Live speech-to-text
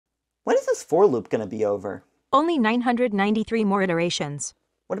When is this for loop going to be over? Only 993 more iterations.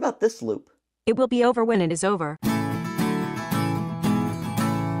 What about this loop? It will be over when it is over.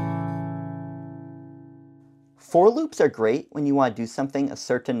 For loops are great when you want to do something a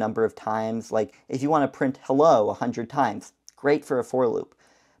certain number of times, like if you want to print hello 100 times. Great for a for loop.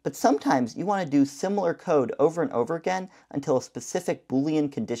 But sometimes you want to do similar code over and over again until a specific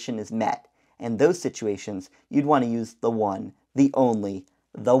Boolean condition is met. In those situations, you'd want to use the one, the only,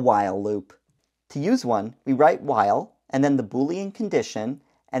 the while loop. To use one, we write while, and then the Boolean condition,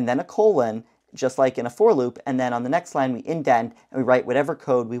 and then a colon, just like in a for loop, and then on the next line we indent and we write whatever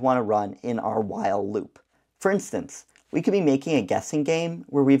code we want to run in our while loop. For instance, we could be making a guessing game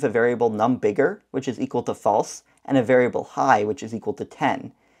where we have a variable numbigger, which is equal to false, and a variable high, which is equal to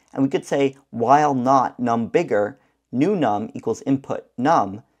 10. And we could say, while not numbigger, new num equals input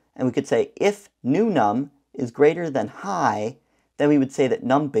num. And we could say, if new num is greater than high, then we would say that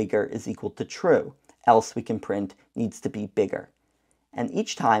numbigger is equal to true. Else we can print needs to be bigger. And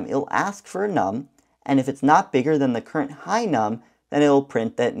each time it'll ask for a num, and if it's not bigger than the current high num, then it'll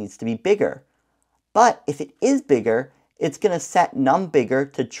print that it needs to be bigger. But if it is bigger, it's going to set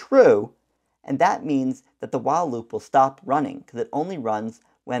numbigger to true, and that means that the while loop will stop running, because it only runs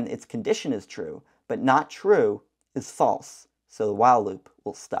when its condition is true, but not true is false, so the while loop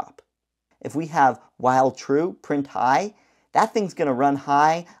will stop. If we have while true, print high, that thing's going to run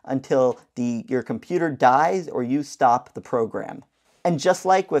high until your computer dies or you stop the program. And just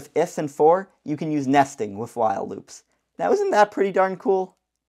like with if and for, you can use nesting with while loops. Now isn't that pretty darn cool?